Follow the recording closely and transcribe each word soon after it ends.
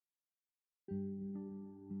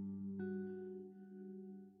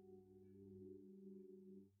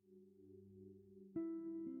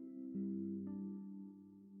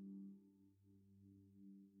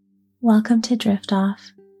Welcome to Drift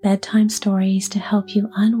Off, bedtime stories to help you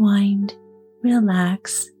unwind,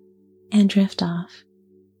 relax, and drift off.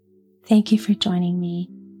 Thank you for joining me.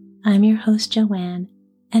 I'm your host, Joanne,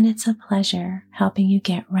 and it's a pleasure helping you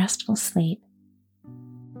get restful sleep.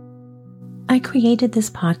 I created this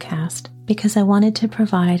podcast because I wanted to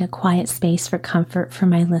provide a quiet space for comfort for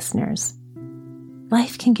my listeners.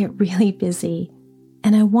 Life can get really busy,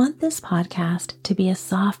 and I want this podcast to be a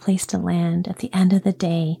soft place to land at the end of the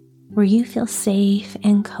day where you feel safe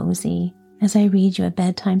and cozy as I read you a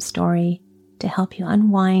bedtime story to help you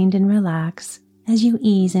unwind and relax as you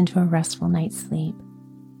ease into a restful night's sleep.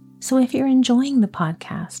 So if you're enjoying the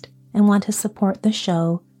podcast and want to support the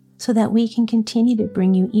show so that we can continue to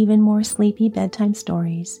bring you even more sleepy bedtime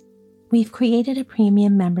stories, we've created a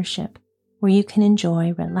premium membership where you can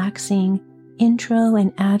enjoy relaxing, intro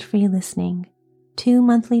and ad-free listening, 2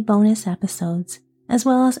 monthly bonus episodes, as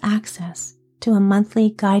well as access to a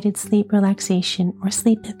monthly guided sleep relaxation or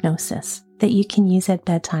sleep hypnosis that you can use at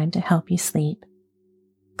bedtime to help you sleep.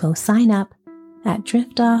 Go sign up at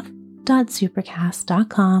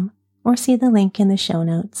driftoff.supercast.com or see the link in the show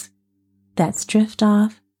notes. That's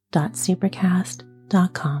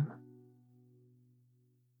driftoff.supercast.com.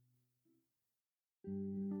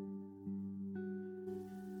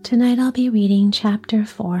 Tonight I'll be reading Chapter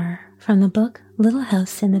 4 from the book Little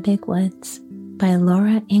House in the Big Woods by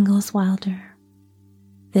Laura Ingalls Wilder.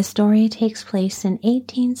 This story takes place in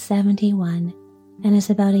 1871 and is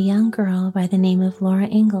about a young girl by the name of Laura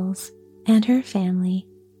Ingalls and her family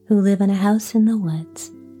who live in a house in the woods,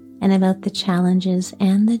 and about the challenges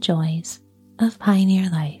and the joys of pioneer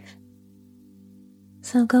life.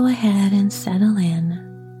 So go ahead and settle in.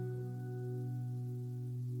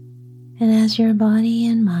 And as your body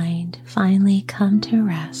and mind finally come to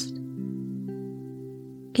rest,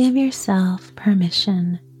 give yourself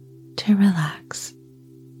permission to relax.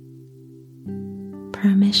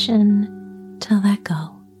 Permission to let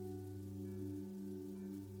go.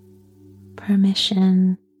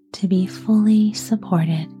 Permission to be fully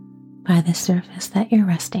supported by the surface that you're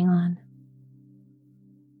resting on.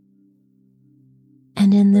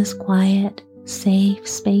 And in this quiet, safe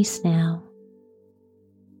space now,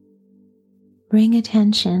 bring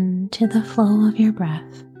attention to the flow of your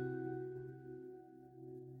breath.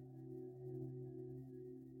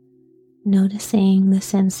 Noticing the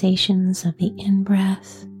sensations of the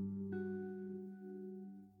in-breath,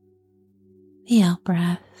 the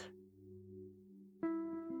out-breath,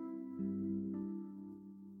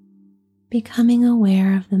 becoming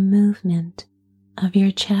aware of the movement of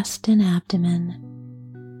your chest and abdomen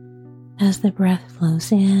as the breath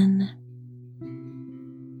flows in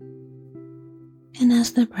and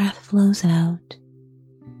as the breath flows out,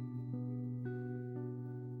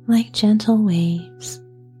 like gentle waves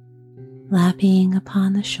lapping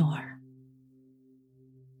upon the shore.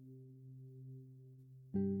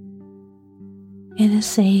 It is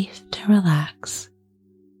safe to relax.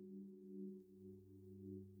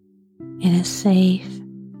 It is safe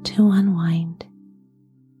to unwind.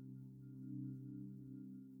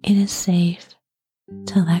 It is safe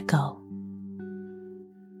to let go.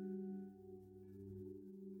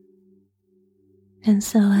 And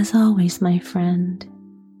so, as always, my friend,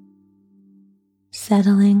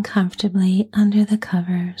 settling comfortably under the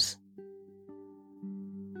covers,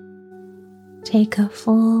 take a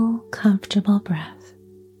full, comfortable breath.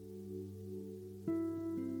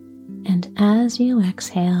 And as you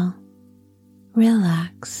exhale,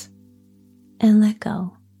 relax and let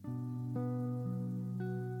go.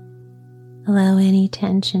 Allow any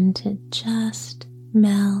tension to just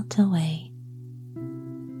melt away,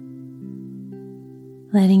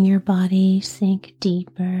 letting your body sink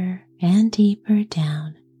deeper and deeper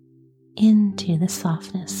down into the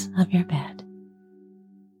softness of your bed.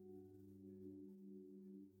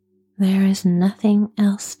 There is nothing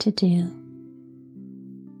else to do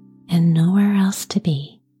and nowhere else to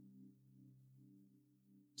be.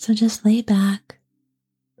 So just lay back,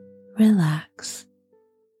 relax,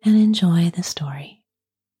 and enjoy the story.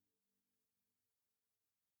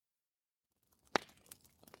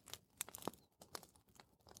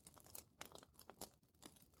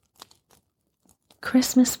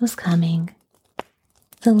 Christmas was coming.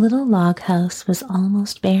 The little log house was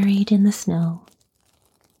almost buried in the snow.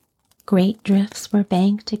 Great drifts were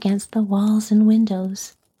banked against the walls and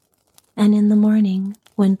windows, and in the morning,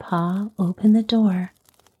 when Pa opened the door,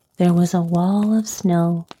 there was a wall of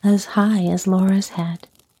snow as high as Laura's head.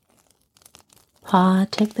 Pa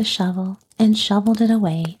took the shovel and shoveled it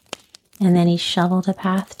away, and then he shoveled a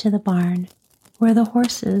path to the barn, where the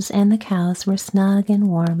horses and the cows were snug and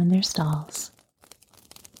warm in their stalls.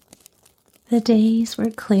 The days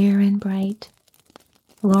were clear and bright.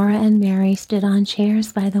 Laura and Mary stood on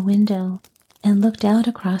chairs by the window and looked out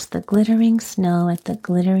across the glittering snow at the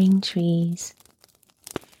glittering trees.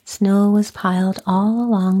 Snow was piled all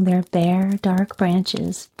along their bare, dark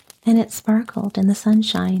branches, and it sparkled in the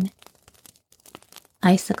sunshine.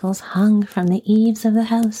 Icicles hung from the eaves of the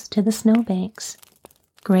house to the snowbanks,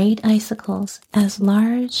 great icicles as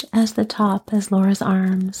large as the top as Laura's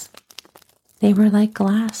arms. They were like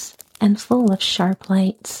glass and full of sharp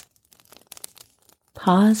lights.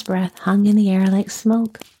 Pa's breath hung in the air like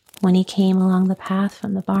smoke when he came along the path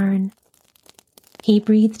from the barn. He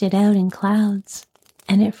breathed it out in clouds,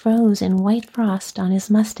 and it froze in white frost on his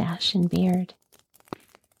mustache and beard.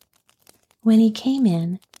 When he came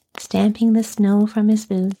in, stamping the snow from his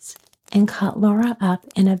boots, and caught Laura up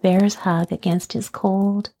in a bear's hug against his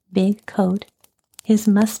cold, big coat, his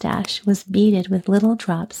mustache was beaded with little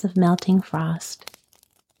drops of melting frost.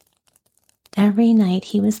 Every night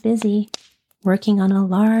he was busy, working on a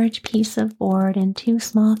large piece of board and 2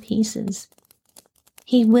 small pieces.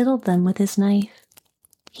 He whittled them with his knife.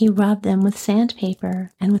 He rubbed them with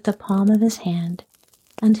sandpaper and with the palm of his hand,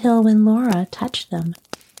 until when Laura touched them,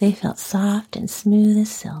 they felt soft and smooth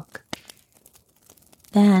as silk.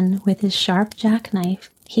 Then, with his sharp jackknife,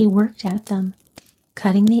 he worked at them,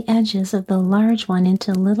 cutting the edges of the large one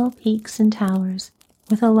into little peaks and towers,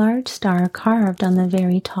 with a large star carved on the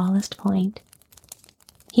very tallest point.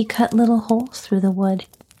 He cut little holes through the wood.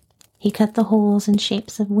 He cut the holes in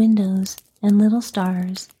shapes of windows and little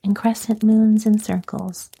stars and crescent moons and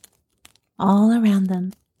circles. All around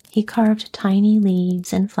them, he carved tiny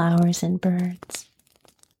leaves and flowers and birds.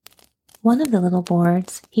 One of the little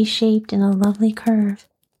boards he shaped in a lovely curve,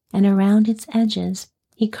 and around its edges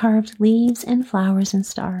he carved leaves and flowers and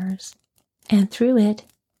stars, and through it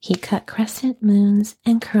he cut crescent moons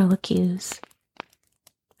and curlicues.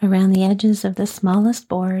 Around the edges of the smallest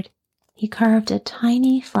board he carved a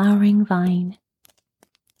tiny flowering vine.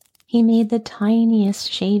 He made the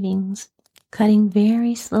tiniest shavings, cutting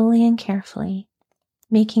very slowly and carefully,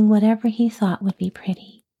 making whatever he thought would be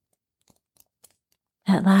pretty.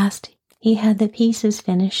 At last he had the pieces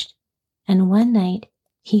finished, and one night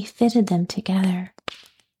he fitted them together.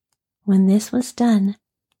 When this was done,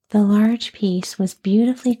 the large piece was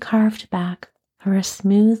beautifully carved back for a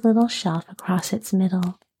smooth little shelf across its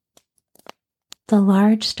middle. The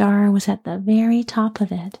large star was at the very top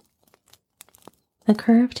of it. The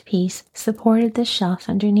curved piece supported the shelf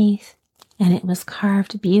underneath, and it was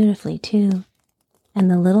carved beautifully too,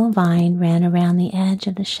 and the little vine ran around the edge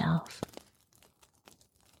of the shelf.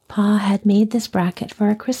 Pa had made this bracket for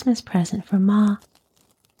a Christmas present for Ma.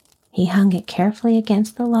 He hung it carefully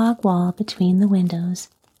against the log wall between the windows,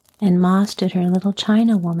 and Ma stood her little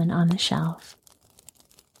China woman on the shelf.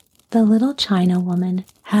 The little China woman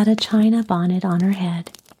had a china bonnet on her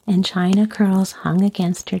head, and china curls hung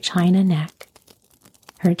against her china neck.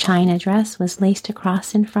 Her china dress was laced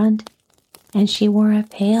across in front, and she wore a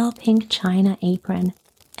pale pink china apron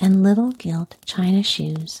and little gilt china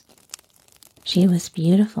shoes. She was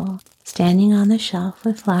beautiful, standing on the shelf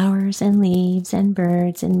with flowers and leaves and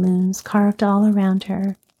birds and moons carved all around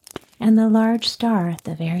her, and the large star at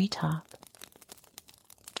the very top.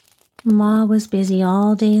 Ma was busy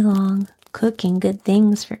all day long, cooking good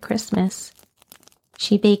things for Christmas.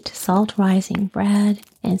 She baked salt-rising bread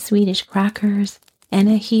and Swedish crackers and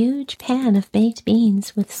a huge pan of baked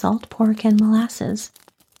beans with salt pork and molasses.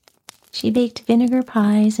 She baked vinegar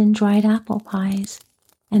pies and dried apple pies,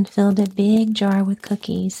 and filled a big jar with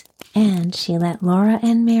cookies, and she let Laura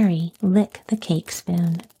and Mary lick the cake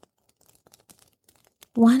spoon.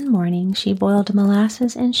 One morning she boiled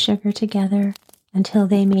molasses and sugar together until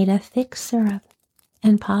they made a thick syrup,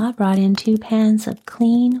 and Pa brought in 2 pans of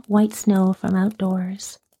clean white snow from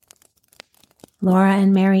outdoors. Laura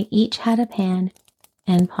and Mary each had a pan,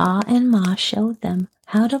 and Pa and Ma showed them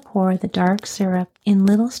how to pour the dark syrup in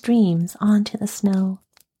little streams onto the snow.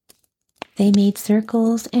 They made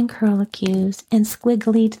circles and curlicues and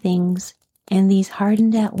squiggly things, and these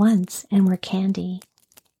hardened at once and were candy.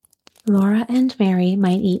 Laura and Mary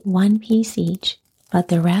might eat 1 piece each, but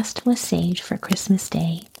the rest was saved for Christmas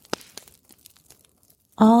Day.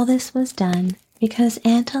 All this was done because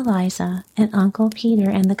Aunt Eliza and Uncle Peter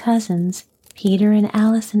and the cousins, Peter and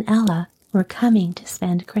Alice and Ella, were coming to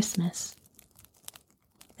spend Christmas.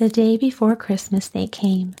 The day before Christmas they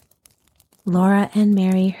came. Laura and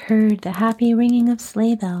Mary heard the happy ringing of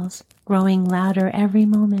sleigh bells, growing louder every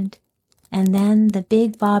moment, and then the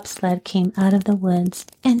big bobsled came out of the woods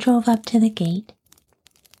and drove up to the gate.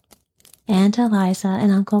 Aunt Eliza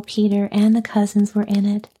and Uncle Peter and the cousins were in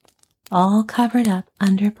it, all covered up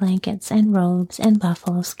under blankets and robes and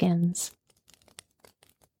buffalo skins.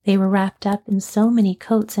 They were wrapped up in so many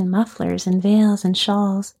coats and mufflers and veils and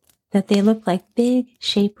shawls that they looked like big,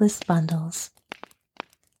 shapeless bundles.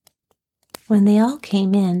 When they all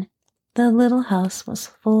came in, the little house was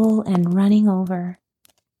full and running over.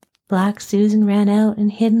 Black Susan ran out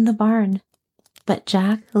and hid in the barn, but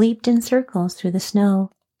Jack leaped in circles through the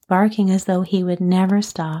snow, barking as though he would never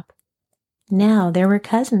stop. Now there were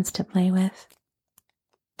cousins to play with.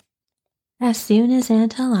 As soon as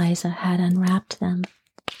Aunt Eliza had unwrapped them,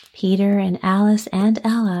 Peter and Alice and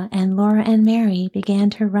Ella and Laura and Mary began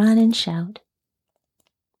to run and shout.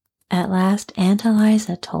 At last Aunt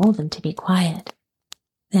Eliza told them to be quiet.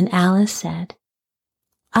 Then Alice said,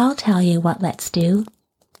 "I'll tell you what let's do.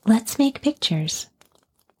 Let's make pictures."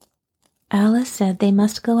 Alice said they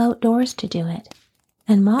must go outdoors to do it,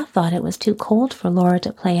 and Ma thought it was too cold for Laura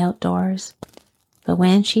to play outdoors. But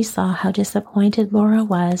when she saw how disappointed Laura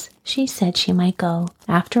was, she said she might go,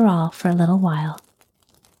 after all, for a little while.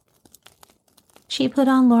 She put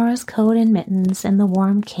on Laura's coat and mittens and the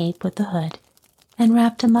warm cape with the hood, and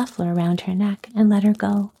wrapped a muffler around her neck and let her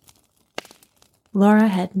go. Laura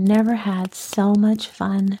had never had so much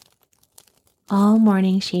fun. All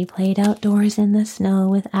morning she played outdoors in the snow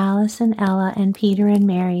with Alice and Ella and Peter and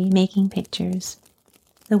Mary making pictures.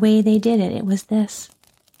 The way they did it was this.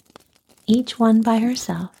 Each one by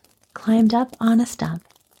herself climbed up on a stump,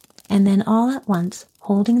 and then all at once,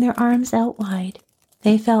 holding their arms out wide,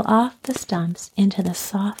 they fell off the stumps into the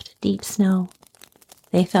soft, deep snow.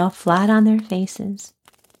 They fell flat on their faces.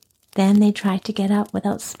 Then they tried to get up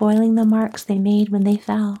without spoiling the marks they made when they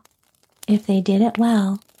fell. If they did it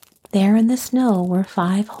well, there in the snow were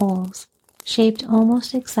 5 holes, shaped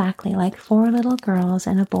almost exactly like 4 little girls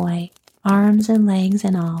and a boy, arms and legs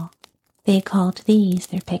and all. They called these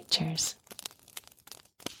their pictures.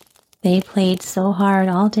 They played so hard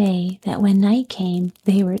all day that when night came,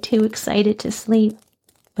 they were too excited to sleep.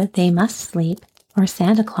 But they must sleep, or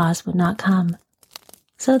Santa Claus would not come.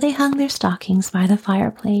 So they hung their stockings by the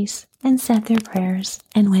fireplace and said their prayers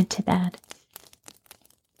and went to bed.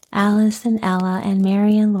 Alice and Ella and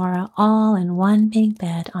Mary and Laura all in one big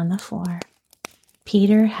bed on the floor.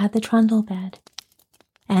 Peter had the trundle bed.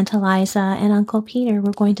 Aunt Eliza and Uncle Peter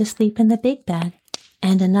were going to sleep in the big bed,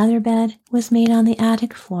 and another bed was made on the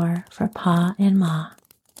attic floor for Pa and Ma.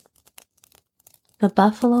 The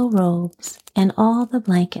buffalo robes and all the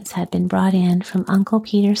blankets had been brought in from Uncle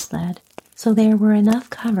Peter's sled, so there were enough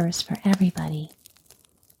covers for everybody.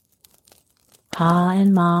 Pa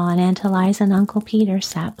and Ma and Aunt Eliza and Uncle Peter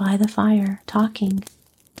sat by the fire, talking,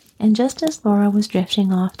 and just as Laura was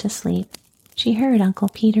drifting off to sleep, she heard Uncle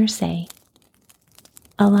Peter say,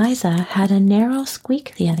 "Eliza had a narrow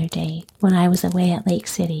squeak the other day when I was away at Lake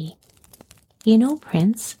City. You know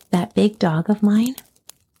Prince, that big dog of mine?"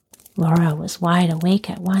 Laura was wide awake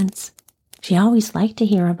at once. She always liked to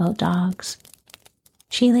hear about dogs.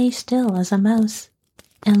 She lay still as a mouse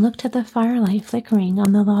and looked at the firelight flickering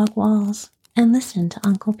on the log walls and listened to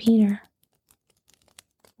Uncle Peter.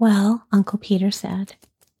 "Well," Uncle Peter said,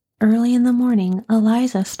 "early in the morning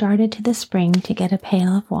Eliza started to the spring to get a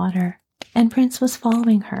pail of water, and Prince was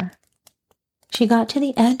following her. She got to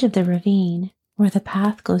the edge of the ravine where the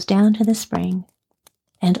path goes down to the spring,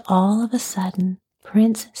 and all of a sudden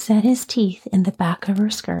Prince set his teeth in the back of her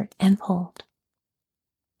skirt and pulled.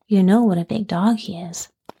 You know what a big dog he is.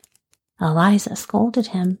 Eliza scolded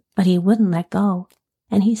him, but he wouldn't let go,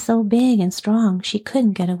 and he's so big and strong she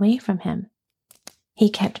couldn't get away from him. He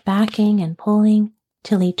kept backing and pulling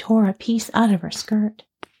till he tore a piece out of her skirt.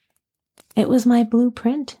 It was my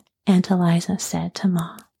blueprint, Aunt Eliza said to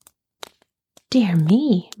Ma. Dear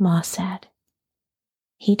me, Ma said.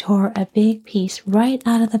 He tore a big piece right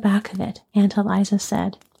out of the back of it, Aunt Eliza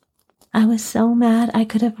said. I was so mad I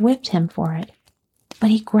could have whipped him for it,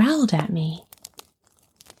 but he growled at me.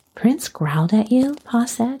 Prince growled at you? Pa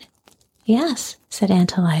said. Yes, said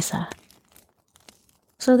Aunt Eliza.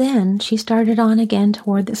 So then she started on again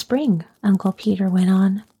toward the spring, Uncle Peter went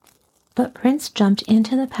on. But Prince jumped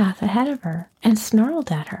into the path ahead of her and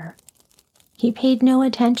snarled at her. He paid no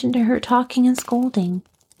attention to her talking and scolding.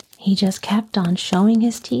 He just kept on showing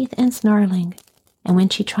his teeth and snarling, and when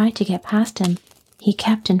she tried to get past him, he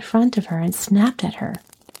kept in front of her and snapped at her.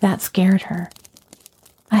 That scared her.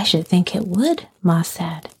 I should think it would, Ma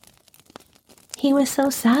said. He was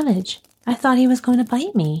so savage. I thought he was going to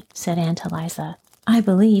bite me, said Aunt Eliza. I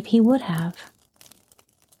believe he would have.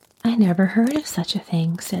 I never heard of such a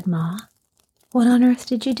thing, said Ma. What on earth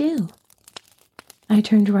did you do? I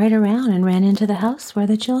turned right around and ran into the house where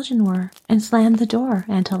the children were and slammed the door,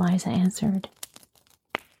 Aunt Eliza answered.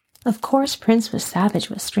 Of course Prince was savage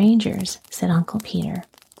with strangers, said Uncle Peter.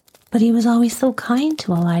 But he was always so kind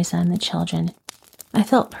to Eliza and the children. I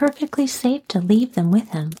felt perfectly safe to leave them with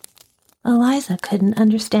him. Eliza couldn't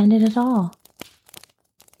understand it at all.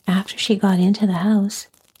 After she got into the house,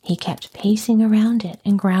 he kept pacing around it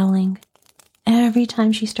and growling. Every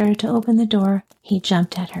time she started to open the door, he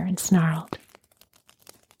jumped at her and snarled.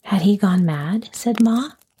 Had he gone mad? Said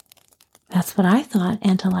Ma. That's what I thought,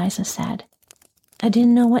 Aunt Eliza said. I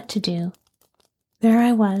didn't know what to do. There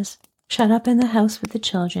I was, shut up in the house with the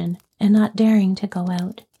children and not daring to go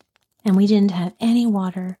out. And we didn't have any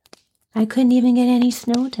water. I couldn't even get any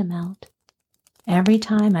snow to melt. Every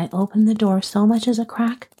time I opened the door so much as a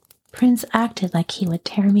crack, Prince acted like he would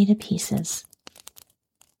tear me to pieces.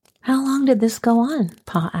 How long did this go on?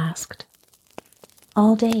 Pa asked.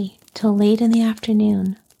 All day, till late in the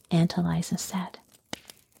afternoon, Aunt Eliza said.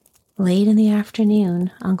 Late in the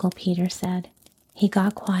afternoon, Uncle Peter said. He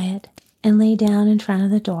got quiet and lay down in front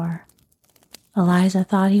of the door. Eliza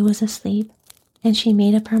thought he was asleep, and she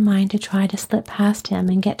made up her mind to try to slip past him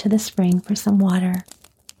and get to the spring for some water.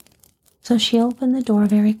 So she opened the door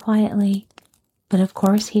very quietly, but of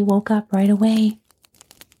course he woke up right away.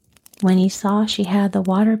 When he saw she had the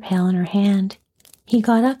water pail in her hand, he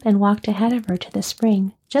got up and walked ahead of her to the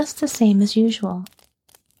spring, just the same as usual.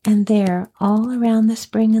 And there, all around the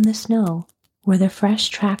spring in the snow, were the fresh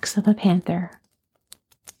tracks of a panther.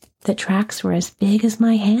 The tracks were as big as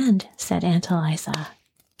my hand, said Aunt Eliza.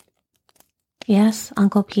 Yes,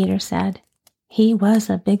 Uncle Peter said. He was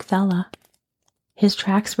a big fella. His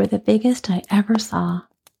tracks were the biggest I ever saw.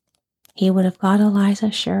 He would have got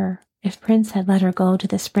Eliza, sure, if Prince had let her go to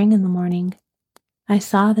the spring in the morning. I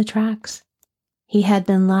saw the tracks. He had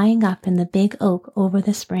been lying up in the big oak over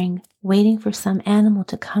the spring, waiting for some animal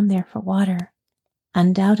to come there for water.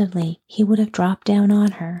 Undoubtedly, he would have dropped down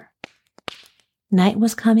on her. Night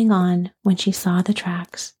was coming on when she saw the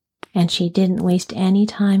tracks, and she didn't waste any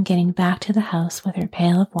time getting back to the house with her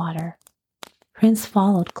pail of water. Prince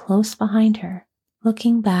followed close behind her,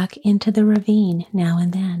 looking back into the ravine now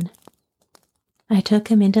and then. I took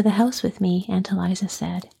him into the house with me, Aunt Eliza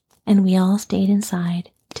said, and we all stayed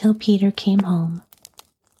inside till Peter came home.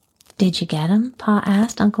 Did you get him? Pa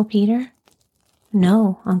asked Uncle Peter.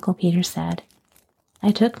 No, Uncle Peter said.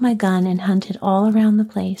 I took my gun and hunted all around the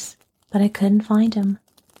place, but I couldn't find him.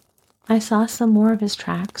 I saw some more of his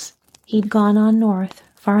tracks. He'd gone on north,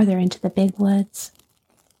 farther into the big woods.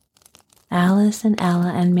 Alice and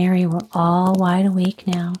Ella and Mary were all wide awake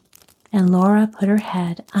now, and Laura put her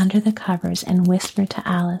head under the covers and whispered to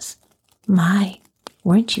Alice, My,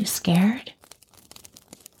 weren't you scared?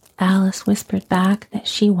 Alice whispered back that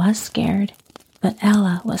she was scared, but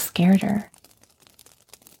Ella was scareder.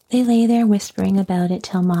 They lay there whispering about it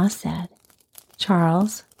till Ma said,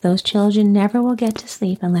 Charles, those children never will get to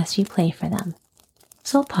sleep unless you play for them.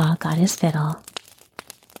 So Pa got his fiddle.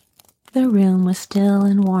 The room was still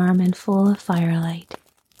and warm and full of firelight.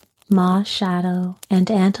 Ma's shadow and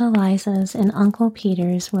Aunt Eliza's and Uncle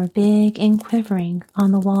Peter's were big and quivering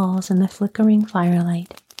on the walls in the flickering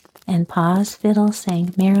firelight, and Pa's fiddle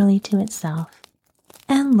sang merrily to itself,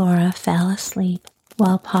 and Laura fell asleep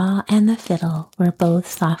while Pa and the fiddle were both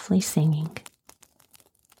softly singing.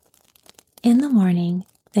 In the morning,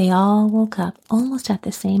 they all woke up almost at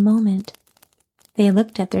the same moment. They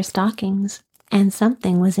looked at their stockings, and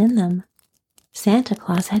something was in them. Santa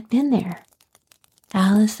Claus had been there.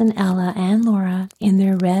 Alice and Ella and Laura in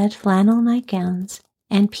their red flannel nightgowns,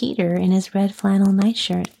 and Peter in his red flannel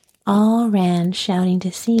nightshirt, all ran shouting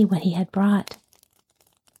to see what he had brought.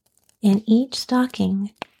 In each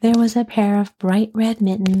stocking there was a pair of bright red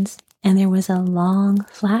mittens, and there was a long,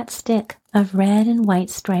 flat stick of red and white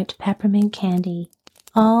striped peppermint candy,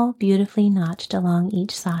 all beautifully notched along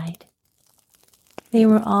each side. They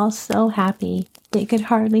were all so happy they could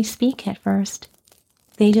hardly speak at first.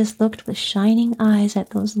 They just looked with shining eyes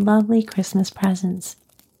at those lovely Christmas presents.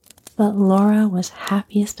 But Laura was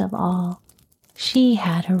happiest of all. She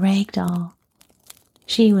had a rag doll.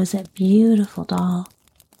 She was a beautiful doll.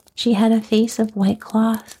 She had a face of white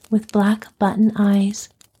cloth with black button eyes.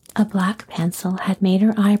 A black pencil had made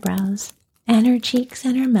her eyebrows, and her cheeks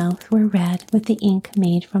and her mouth were red with the ink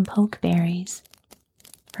made from pokeberries.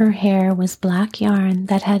 Her hair was black yarn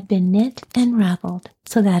that had been knit and raveled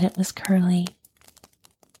so that it was curly.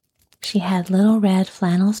 She had little red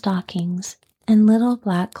flannel stockings and little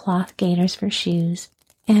black cloth gaiters for shoes,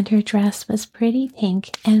 and her dress was pretty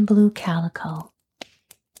pink and blue calico.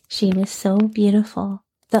 She was so beautiful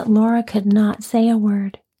that Laura could not say a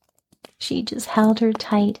word. She just held her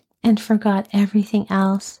tight and forgot everything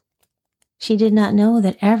else. She did not know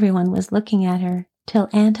that everyone was looking at her till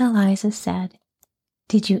Aunt Eliza said,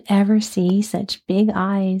 "Did you ever see such big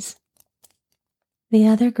eyes?" The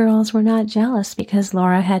other girls were not jealous because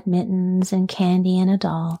Laura had mittens and candy and a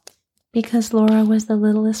doll, because Laura was the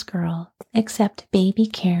littlest girl, except baby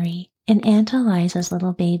Carrie and Aunt Eliza's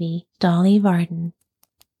little baby, Dolly Varden.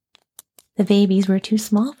 The babies were too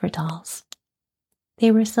small for dolls. They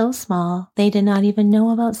were so small they did not even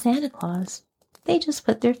know about Santa Claus. They just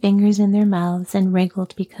put their fingers in their mouths and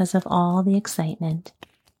wriggled because of all the excitement.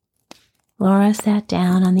 Laura sat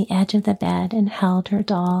down on the edge of the bed and held her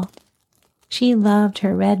doll. She loved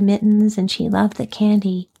her red mittens and she loved the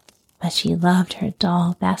candy, but she loved her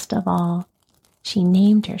doll best of all. She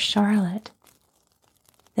named her Charlotte.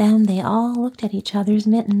 Then they all looked at each other's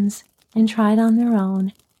mittens and tried on their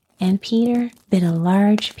own, and Peter bit a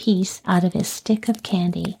large piece out of his stick of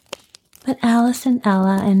candy. But Alice and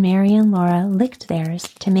Ella and Mary and Laura licked theirs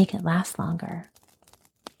to make it last longer.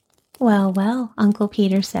 "Well, well," Uncle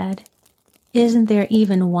Peter said, "isn't there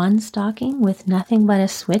even one stocking with nothing but a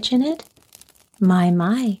switch in it?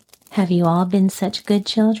 My, have you all been such good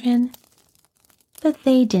children?" But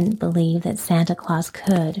they didn't believe that Santa Claus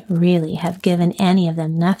could really have given any of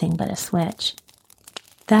them nothing but a switch.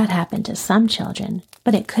 That happened to some children,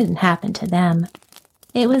 but it couldn't happen to them.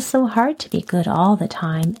 It was so hard to be good all the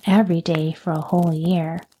time, every day for a whole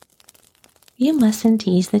year. "You mustn't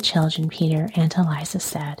tease the children, Peter," Aunt Eliza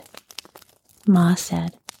said. Ma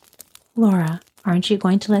said, "Laura, aren't you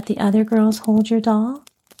going to let the other girls hold your doll?"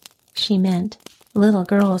 She meant, little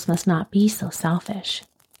girls must not be so selfish.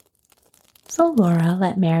 So Laura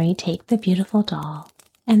let Mary take the beautiful doll,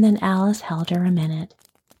 and then Alice held her a minute,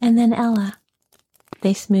 and then Ella.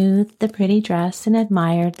 They smoothed the pretty dress and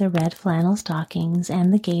admired the red flannel stockings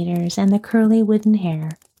and the gaiters and the curly wooden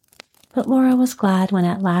hair. But Laura was glad when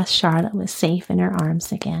at last Charlotte was safe in her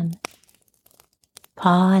arms again.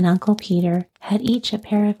 Pa and Uncle Peter had each a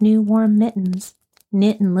pair of new warm mittens,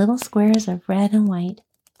 knit in little squares of red and white.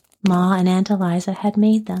 Ma and Aunt Eliza had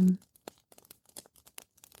made them.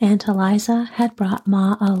 Aunt Eliza had brought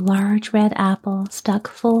Ma a large red apple stuck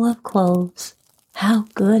full of cloves. How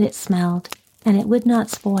good it smelled! And it would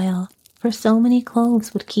not spoil, for so many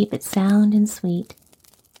cloves would keep it sound and sweet.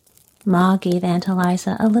 Ma gave Aunt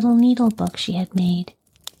Eliza a little needle book she had made,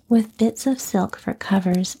 with bits of silk for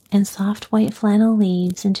covers and soft white flannel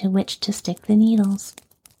leaves into which to stick the needles.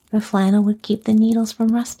 The flannel would keep the needles from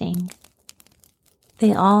rusting.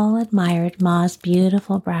 They all admired Ma's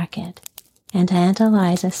beautiful bracket, and Aunt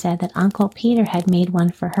Eliza said that Uncle Peter had made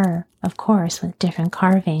one for her, of course with different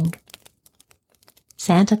carving.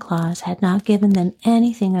 Santa Claus had not given them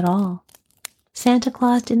anything at all. Santa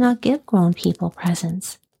Claus did not give grown people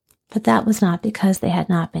presents, but that was not because they had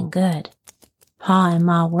not been good. Pa and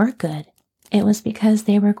Ma were good. It was because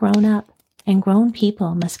they were grown up, and grown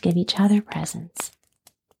people must give each other presents.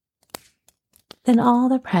 Then all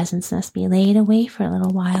the presents must be laid away for a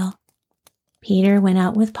little while. Peter went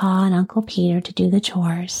out with Pa and Uncle Peter to do the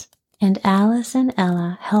chores, and Alice and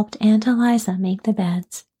Ella helped Aunt Eliza make the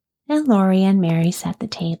beds, and Laurie and Mary set the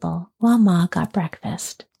table while Ma got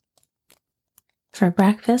breakfast. For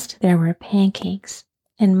breakfast there were pancakes,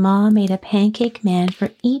 and Ma made a pancake man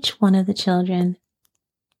for each one of the children.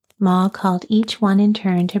 Ma called each one in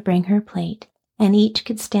turn to bring her plate, and each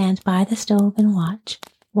could stand by the stove and watch,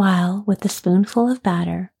 while, with a spoonful of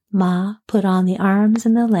batter, Ma put on the arms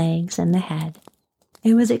and the legs and the head.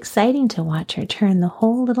 It was exciting to watch her turn the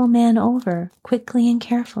whole little man over, quickly and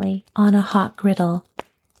carefully, on a hot griddle.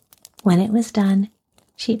 When it was done,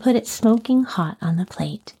 she put it smoking hot on the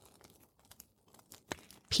plate.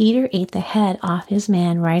 Peter ate the head off his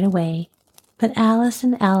man right away, but Alice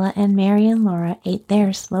and Ella and Mary and Laura ate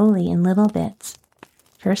theirs slowly in little bits.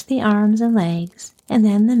 First the arms and legs, and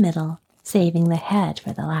then the middle, saving the head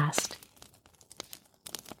for the last.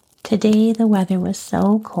 Today the weather was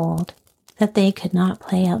so cold that they could not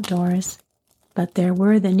play outdoors, but there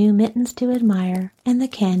were the new mittens to admire and the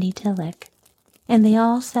candy to lick. And they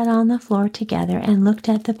all sat on the floor together and looked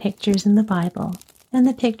at the pictures in the Bible and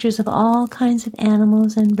the pictures of all kinds of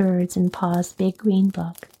animals and birds in Pa's big green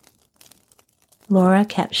book. Laura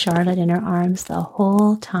kept Charlotte in her arms the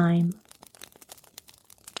whole time.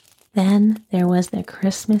 Then there was the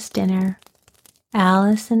Christmas dinner.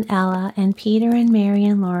 Alice and Ella and Peter and Mary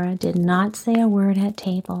and Laura did not say a word at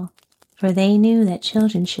table, for they knew that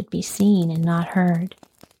children should be seen and not heard.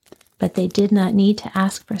 But they did not need to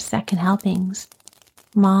ask for second helpings.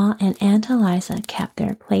 Ma and Aunt Eliza kept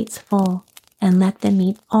their plates full and let them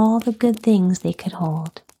eat all the good things they could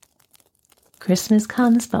hold. "Christmas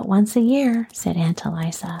comes but once a year," said Aunt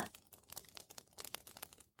Eliza.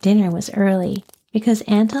 Dinner was early because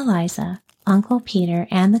Aunt Eliza, Uncle Peter,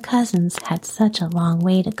 and the cousins had such a long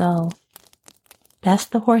way to go.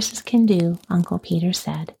 "Best the horses can do," Uncle Peter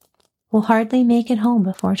said. We'll hardly make it home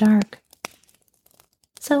before dark."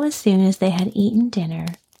 So as soon as they had eaten dinner,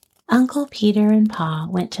 Uncle Peter and Pa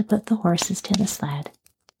went to put the horses to the sled,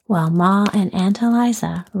 while Ma and Aunt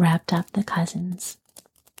Eliza wrapped up the cousins.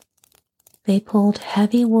 They pulled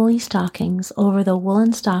heavy woolly stockings over the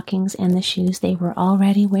woolen stockings and the shoes they were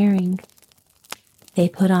already wearing. They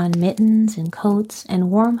put on mittens and coats and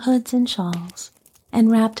warm hoods and shawls, and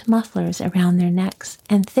wrapped mufflers around their necks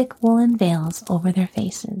and thick woolen veils over their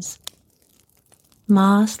faces.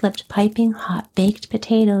 Ma slipped piping hot baked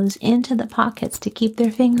potatoes into the pockets to keep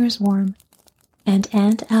their fingers warm, and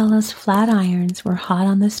Aunt Ella's flat irons were hot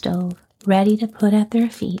on the stove, ready to put at their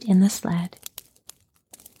feet in the sled.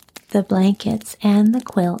 The blankets and the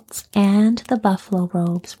quilts and the buffalo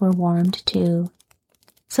robes were warmed too,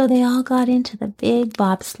 so they all got into the big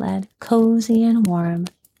bobsled, cozy and warm,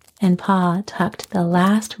 and Pa tucked the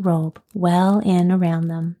last robe well in around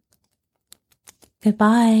them.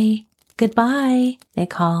 "Goodbye, goodbye," they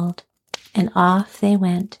called, and off they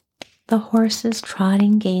went, the horses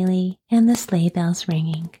trotting gaily and the sleigh bells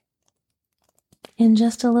ringing. In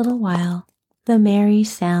just a little while, the merry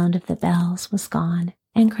sound of the bells was gone,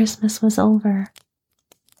 and Christmas was over.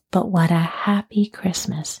 But what a happy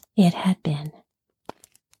Christmas it had been.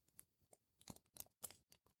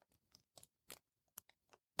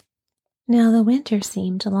 Now the winter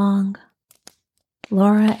seemed long.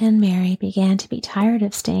 Laura and Mary began to be tired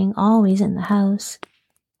of staying always in the house.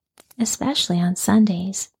 Especially on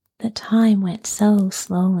Sundays, the time went so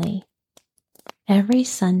slowly. Every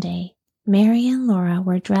Sunday, Mary and Laura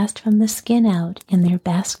were dressed from the skin out in their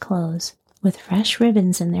best clothes, with fresh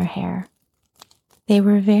ribbons in their hair. They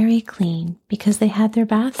were very clean because they had their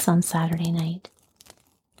baths on Saturday night.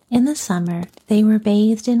 In the summer, they were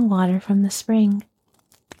bathed in water from the spring.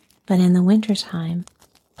 But in the winter time,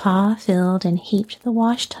 Pa filled and heaped the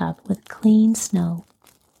wash tub with clean snow,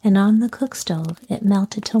 and on the cook stove it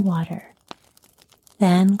melted to water.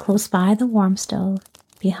 Then, close by the warm stove,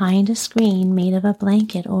 behind a screen made of a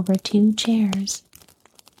blanket over 2 chairs,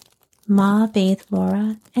 Ma bathed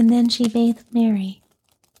Laura, and then she bathed Mary.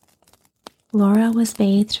 Laura was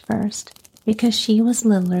bathed first because she was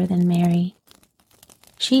littler than Mary.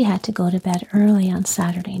 She had to go to bed early on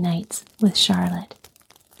Saturday nights with Charlotte,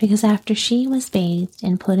 because after she was bathed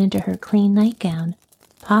and put into her clean nightgown,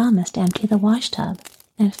 Pa must empty the wash tub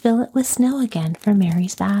and fill it with snow again for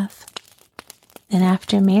Mary's bath. Then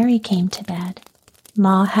after Mary came to bed,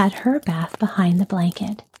 Ma had her bath behind the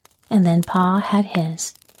blanket, and then Pa had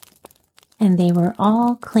his, and they were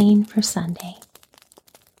all clean for Sunday.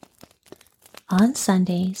 On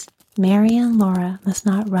Sundays, Mary and Laura must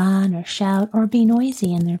not run or shout or be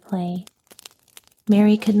noisy in their play.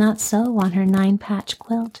 Mary could not sew on her 9-patch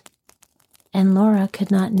quilt, and Laura could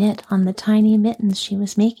not knit on the tiny mittens she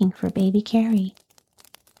was making for baby Carrie.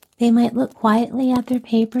 They might look quietly at their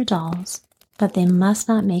paper dolls, but they must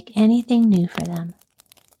not make anything new for them.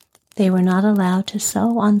 They were not allowed to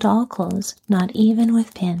sew on doll clothes, not even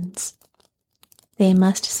with pins. They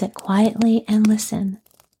must sit quietly and listen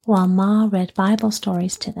while Ma read Bible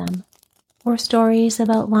stories to them, or stories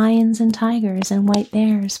about lions and tigers and white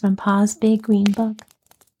bears from Pa's big green book,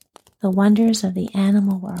 The Wonders of the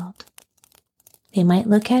Animal World. They might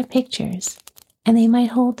look at pictures, and they might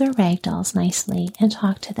hold their rag dolls nicely and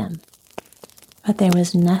talk to them, but there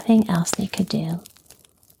was nothing else they could do.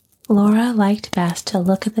 Laura liked best to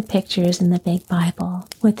look at the pictures in the big Bible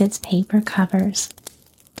with its paper covers.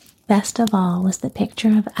 Best of all was the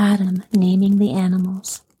picture of Adam naming the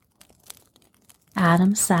animals.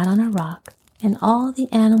 Adam sat on a rock, and all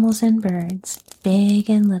the animals and birds, big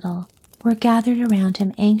and little, were gathered around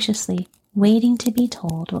him anxiously, waiting to be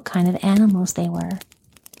told what kind of animals they were.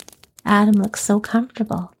 Adam looked so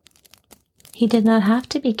comfortable. He did not have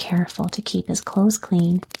to be careful to keep his clothes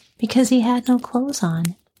clean because he had no clothes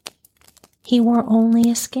on. He wore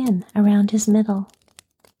only a skin around his middle.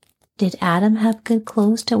 Did Adam have good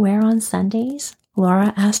clothes to wear on Sundays?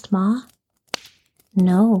 Laura asked Ma.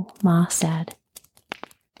 No, Ma said.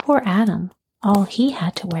 Poor Adam, all he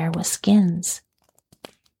had to wear was skins.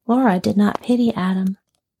 Laura did not pity Adam.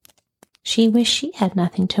 She wished she had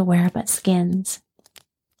nothing to wear but skins.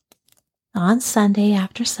 On Sunday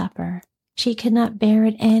after supper, she could not bear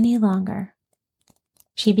it any longer.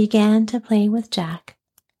 She began to play with Jack,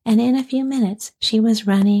 and in a few minutes she was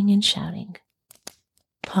running and shouting.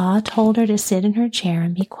 Pa told her to sit in her chair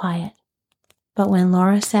and be quiet, but when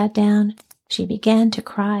Laura sat down, she began to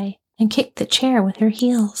cry and kicked the chair with her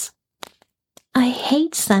heels. I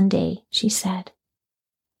hate Sunday, she said.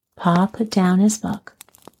 Pa put down his book.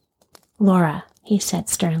 Laura, he said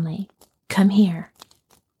sternly, come here.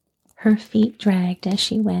 Her feet dragged as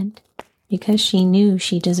she went, because she knew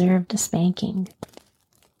she deserved a spanking.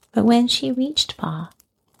 But when she reached Pa,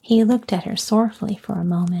 he looked at her sorrowfully for a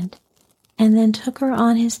moment, and then took her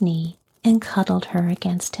on his knee and cuddled her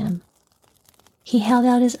against him. He held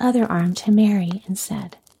out his other arm to Mary and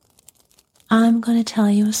said, "I'm going to tell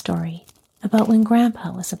you a story about when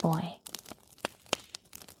Grandpa was a boy."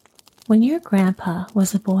 When your grandpa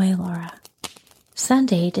was a boy, Laura,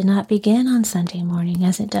 Sunday did not begin on Sunday morning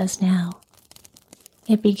as it does now.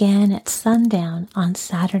 It began at sundown on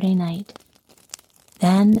Saturday night.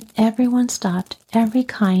 Then everyone stopped every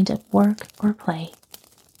kind of work or play.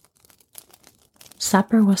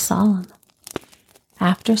 Supper was solemn.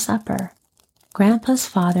 After supper, Grandpa's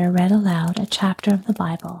father read aloud a chapter of the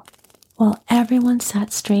Bible, while everyone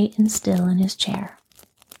sat straight and still in his chair.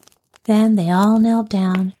 Then they all knelt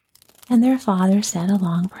down, and their father said a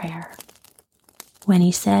long prayer. When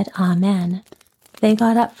he said Amen, they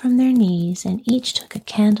got up from their knees and each took a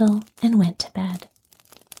candle and went to bed.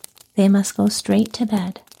 They must go straight to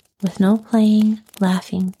bed, with no playing,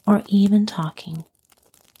 laughing, or even talking.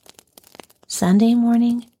 Sunday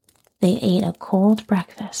morning, they ate a cold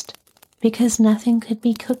breakfast, because nothing could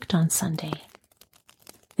be cooked on Sunday.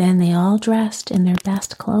 Then they all dressed in their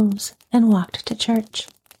best clothes and walked to church.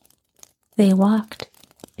 They walked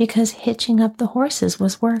because hitching up the horses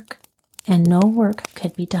was work, and no work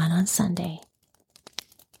could be done on Sunday.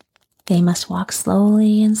 They must walk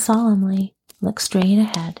slowly and solemnly, look straight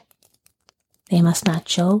ahead. They must not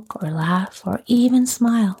joke or laugh or even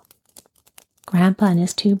smile. Grandpa and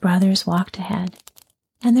his two brothers walked ahead,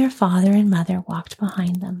 and their father and mother walked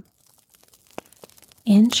behind them.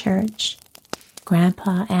 In church,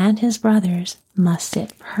 Grandpa and his brothers must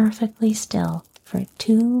sit perfectly still for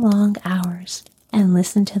 2 long hours and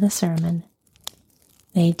listen to the sermon.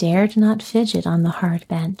 They dared not fidget on the hard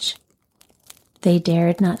bench. They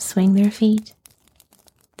dared not swing their feet.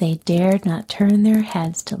 They dared not turn their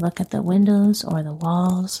heads to look at the windows or the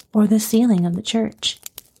walls or the ceiling of the church.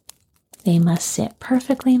 They must sit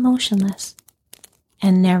perfectly motionless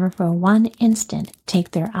and never for one instant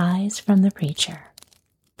take their eyes from the preacher.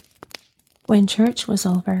 When church was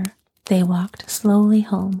over, they walked slowly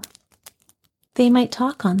home. They might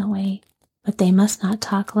talk on the way, but they must not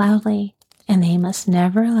talk loudly, and they must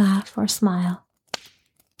never laugh or smile.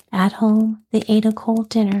 At home, they ate a cold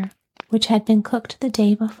dinner, which had been cooked the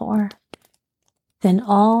day before. Then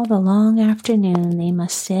all the long afternoon they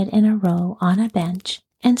must sit in a row on a bench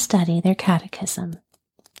and study their catechism,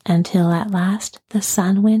 until at last the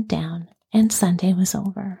sun went down and Sunday was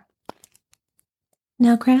over.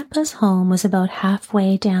 Now Grandpa's home was about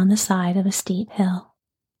halfway down the side of a steep hill.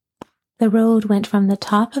 The road went from the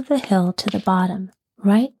top of the hill to the bottom,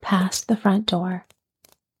 right past the front door,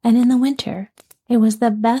 and in the winter it was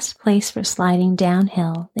the best place for sliding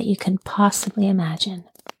downhill that you can possibly imagine.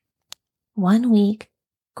 One week,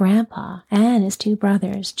 Grandpa and his two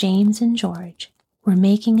brothers, James and George, were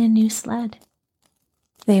making a new sled.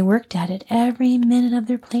 They worked at it every minute of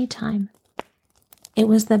their playtime. It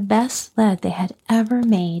was the best sled they had ever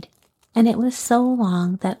made, and it was so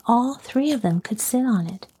long that all 3 of them could sit on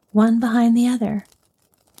it, one behind the other.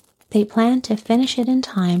 They planned to finish it in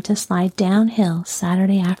time to slide downhill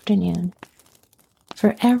Saturday afternoon.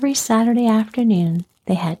 For every Saturday afternoon,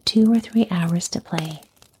 they had 2 or 3 hours to play.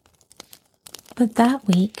 But that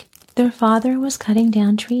week, their father was cutting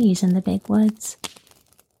down trees in the big woods.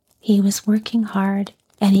 He was working hard,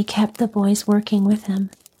 and he kept the boys working with him.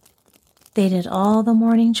 They did all the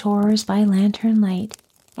morning chores by lantern light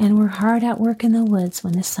and were hard at work in the woods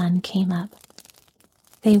when the sun came up.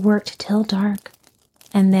 They worked till dark,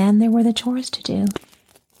 and then there were the chores to do.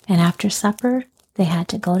 And after supper, they had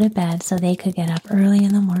to go to bed so they could get up early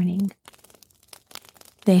in the morning.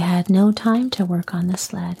 They had no time to work on the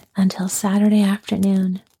sled until Saturday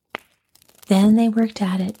afternoon. Then they worked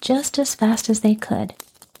at it just as fast as they could,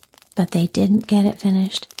 but they didn't get it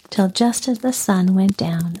finished till just as the sun went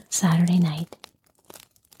down Saturday night.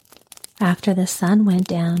 After the sun went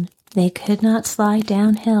down, they could not slide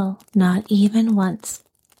downhill, not even once.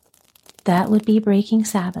 That would be breaking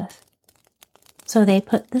Sabbath. So they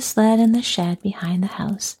put the sled in the shed behind the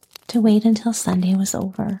house to wait until Sunday was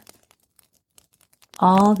over.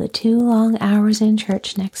 All the 2 long hours in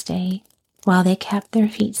church next day, while they kept their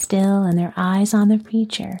feet still and their eyes on the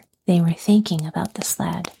preacher, they were thinking about the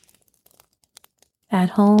sled.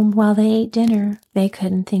 At home, while they ate dinner, they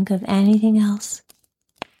couldn't think of anything else.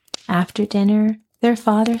 After dinner, their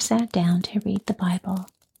father sat down to read the Bible,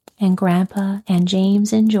 and Grandpa and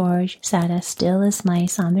James and George sat as still as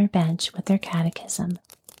mice on their bench with their catechism,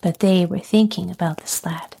 but they were thinking about the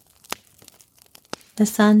sled. The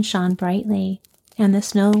sun shone brightly, and the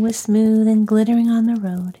snow was smooth and glittering on the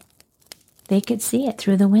road. They could see it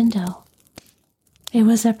through the window. It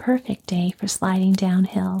was a perfect day for sliding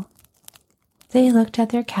downhill. They looked at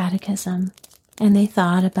their catechism, and they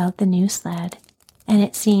thought about the new sled, and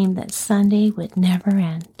it seemed that Sunday would never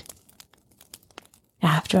end.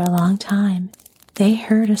 After a long time, they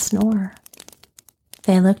heard a snore.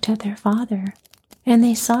 They looked at their father, and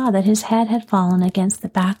they saw that his head had fallen against the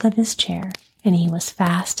back of his chair, and he was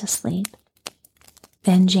fast asleep.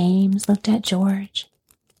 Then James looked at George,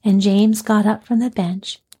 and James got up from the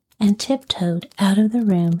bench and tiptoed out of the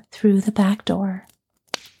room through the back door.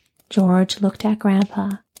 George looked at Grandpa,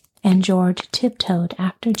 and George tiptoed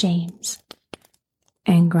after James.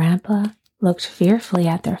 And Grandpa looked fearfully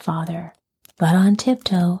at their father, but on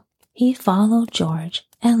tiptoe he followed George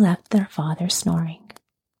and left their father snoring.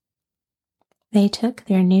 They took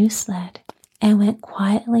their new sled and went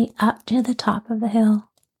quietly up to the top of the hill.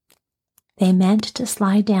 They meant to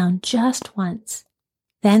slide down just once.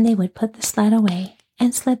 Then they would put the sled away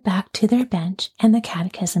and slip back to their bench and the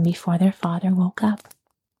catechism before their father woke up.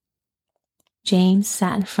 James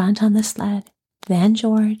sat in front on the sled, then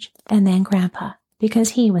George, and then Grandpa, because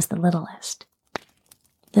he was the littlest.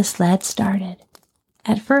 The sled started,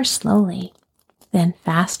 at first slowly, then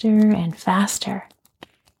faster and faster.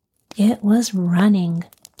 It was running,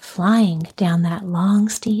 flying down that long,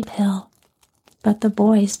 steep hill, but the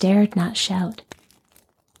boys dared not shout.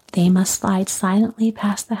 They must slide silently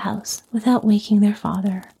past the house without waking their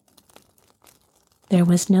father. There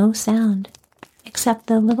was no sound, except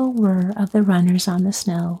the little whir of the runners on the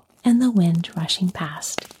snow and the wind rushing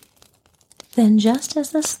past. Then, just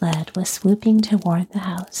as the sled was swooping toward the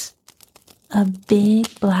house, a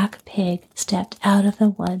big black pig stepped out of the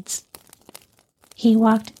woods. He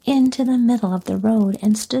walked into the middle of the road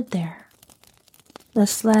and stood there. The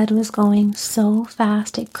sled was going so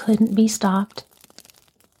fast it couldn't be stopped.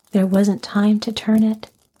 There wasn't time to turn it.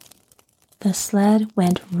 The sled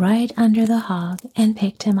went right under the hog and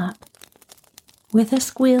picked him up. With a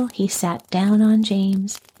squeal, he sat down on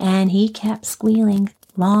James, and he kept squealing,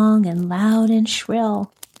 long and loud and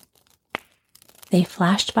shrill. They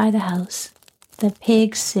flashed by the house, the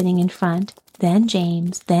pig sitting in front, then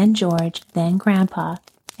James, then George, then Grandpa,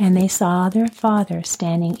 and they saw their father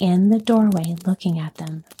standing in the doorway looking at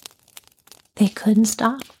them. They couldn't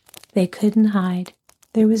stop. They couldn't hide.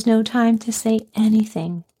 There was no time to say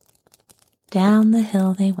anything. Down the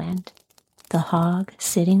hill they went, the hog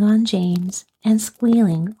sitting on James and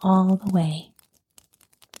squealing all the way.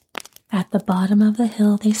 At the bottom of the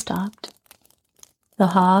hill they stopped. The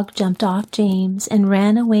hog jumped off James and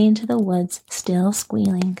ran away into the woods, still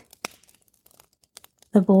squealing.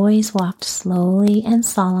 The boys walked slowly and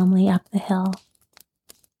solemnly up the hill.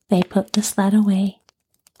 They put the sled away.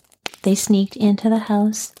 They sneaked into the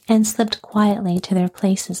house and slipped quietly to their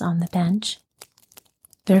places on the bench.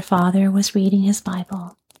 Their father was reading his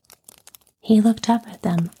Bible. He looked up at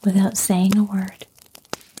them without saying a word.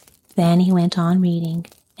 Then he went on reading,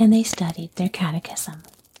 and they studied their catechism.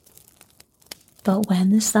 But when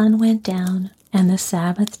the sun went down and the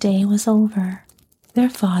Sabbath day was over, their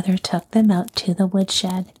father took them out to the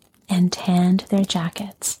woodshed and tanned their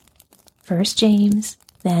jackets. First James,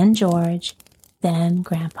 then George, then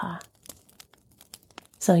Grandpa.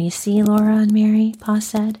 So you see, Laura and Mary, Pa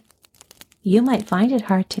said, you might find it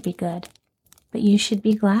hard to be good, but you should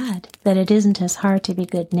be glad that it isn't as hard to be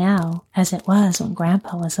good now as it was when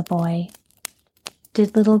Grandpa was a boy.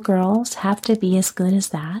 Did little girls have to be as good as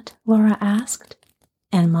that? Laura asked.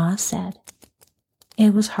 And Ma said,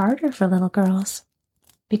 it was harder for little girls,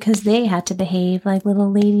 because they had to behave like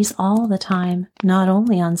little ladies all the time, not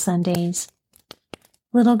only on Sundays.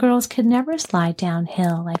 Little girls could never slide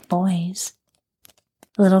downhill like boys.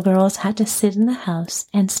 Little girls had to sit in the house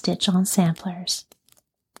and stitch on samplers.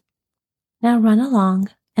 Now run along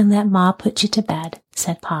and let Ma put you to bed,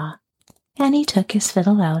 said Pa, and he took his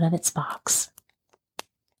fiddle out of its box.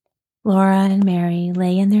 Laura and Mary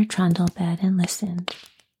lay in their trundle bed and listened.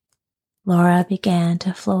 Laura began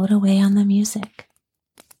to float away on the music.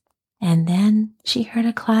 And then she heard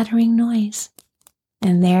a clattering noise,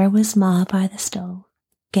 and there was Ma by the stove,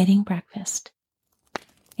 getting breakfast.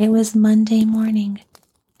 It was Monday morning,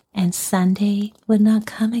 and Sunday would not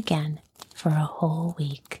come again for a whole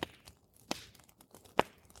week.